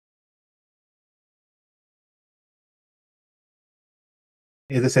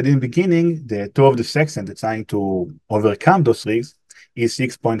as I said in the beginning, the two of the section that's trying to overcome those risks is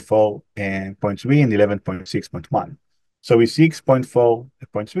 6.4.3 and 11.6.1. So with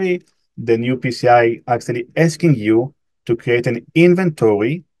 6.4.3, the new PCI actually asking you to create an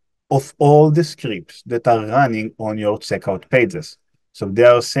inventory of all the scripts that are running on your checkout pages. So they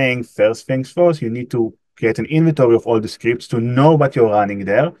are saying, first things first, you need to create an inventory of all the scripts to know what you're running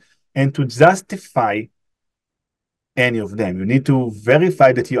there and to justify any of them. You need to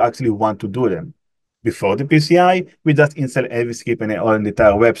verify that you actually want to do them. Before the PCI, we just install every script on the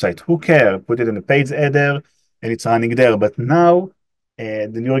entire website. Who cares? Put it in the page header and it's running there. But now the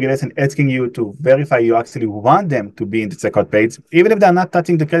new regulation asking you to verify you actually want them to be in the checkout page, even if they're not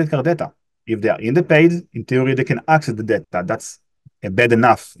touching the credit card data. If they are in the page, in theory, they can access the data. That's bad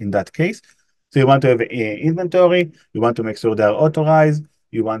enough in that case. So you want to have an inventory. You want to make sure they are authorized.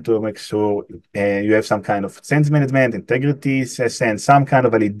 You want to make sure you have some kind of sense management, integrity, and some kind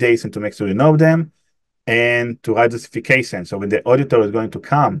of validation to make sure you know them, and to write justification. So when the auditor is going to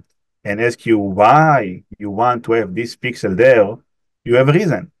come and ask you why you want to have this pixel there, you have a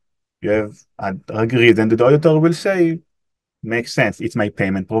reason. You have a reason that the auditor will say, makes sense. It's my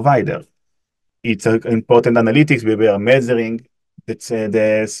payment provider. It's an important analytics. We are measuring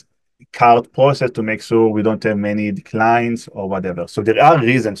the card process to make sure we don't have many declines or whatever. So there are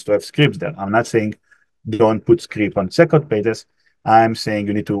reasons to have scripts there. I'm not saying don't put script on checkout pages. I'm saying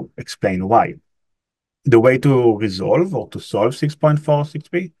you need to explain why. The way to resolve or to solve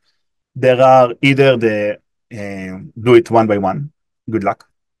 6.46b, there are either the do it one by one. Good luck.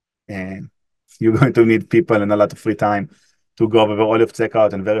 You're going to need people and a lot of free time to go over all of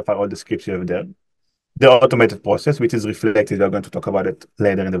checkout and verify all the scripts you have there. The automated process, which is reflected, we're going to talk about it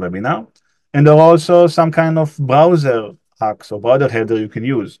later in the webinar. And there are also some kind of browser hacks or browser header you can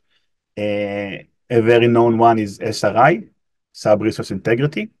use. A very known one is SRI, Sub-Resource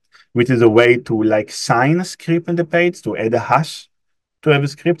Integrity, which is a way to like sign a script in the page, to add a hash to have a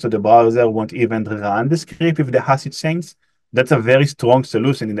script, so the browser won't even run the script if the hash is changed. That's a very strong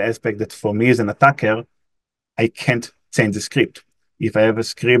solution in the aspect that for me as an attacker, I can't change the script. If I have a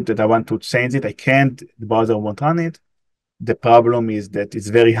script that I want to change it, I can't, the browser won't run it. The problem is that it's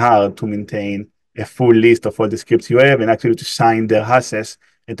very hard to maintain a full list of all the scripts you have and actually to sign their hashes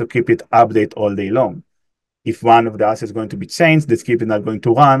and to keep it update all day long. If one of the assets is going to be changed, the script is not going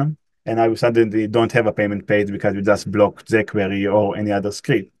to run, and I will suddenly don't have a payment page because you just blocked jQuery or any other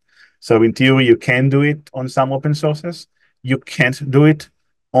script. So in theory, you can do it on some open sources. You can't do it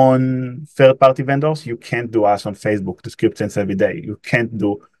on third-party vendors. You can't do us on Facebook. The script changes every day. You can't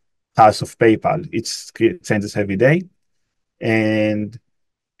do us of PayPal. It changes every day, and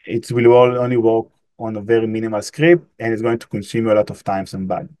it will all only work on a very minimal script, and it's going to consume you a lot of time and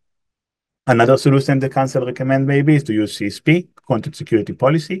budget. Another solution the council recommend maybe is to use CSP, Content Security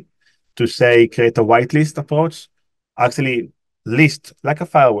Policy, to say create a whitelist approach. Actually, list like a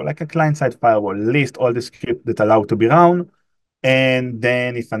firewall, like a client-side firewall, list all the scripts that are allowed to be run. And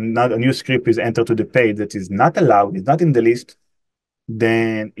then if a new script is entered to the page that is not allowed, is not in the list,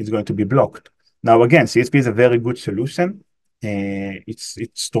 then it's going to be blocked. Now, again, CSP is a very good solution. It's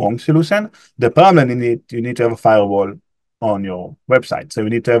strong solution. The problem you need to have a firewall on your website. So you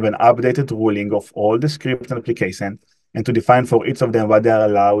need to have an updated ruling of all the scripts and application and to define for each of them what they are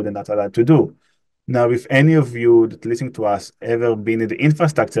allowed and not allowed to do. Now, if any of you that listening to us ever been in the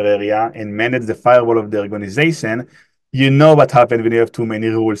infrastructure area and managed the firewall of the organization, you know what happens when you have too many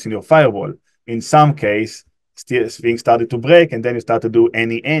rules in your firewall. In some case, still things started to break, and then you start to do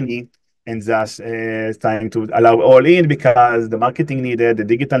any, and just trying to allow all in because the marketing needed, the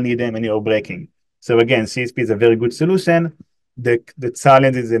digital needed, and you're breaking. So again, CSP is a very good solution. The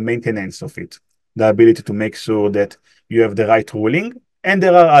challenge is the maintenance of it, the ability to make sure that you have the right ruling. And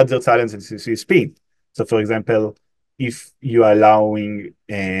there are other challenges in CSP. So for example, if you are allowing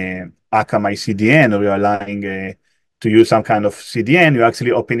Akamai CDN or you're allowing to use some kind of CDN, you're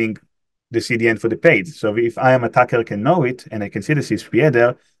actually opening the CDN for the page. So if I am attacker can know it and I can see the CSP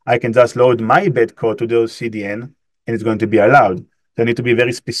header, I can just load my bad code to those CDN and it's going to be allowed. So I need to be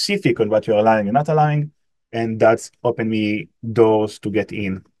very specific on what you're allowing and not allowing. And that's open me doors to get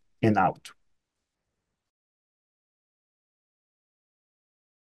in and out.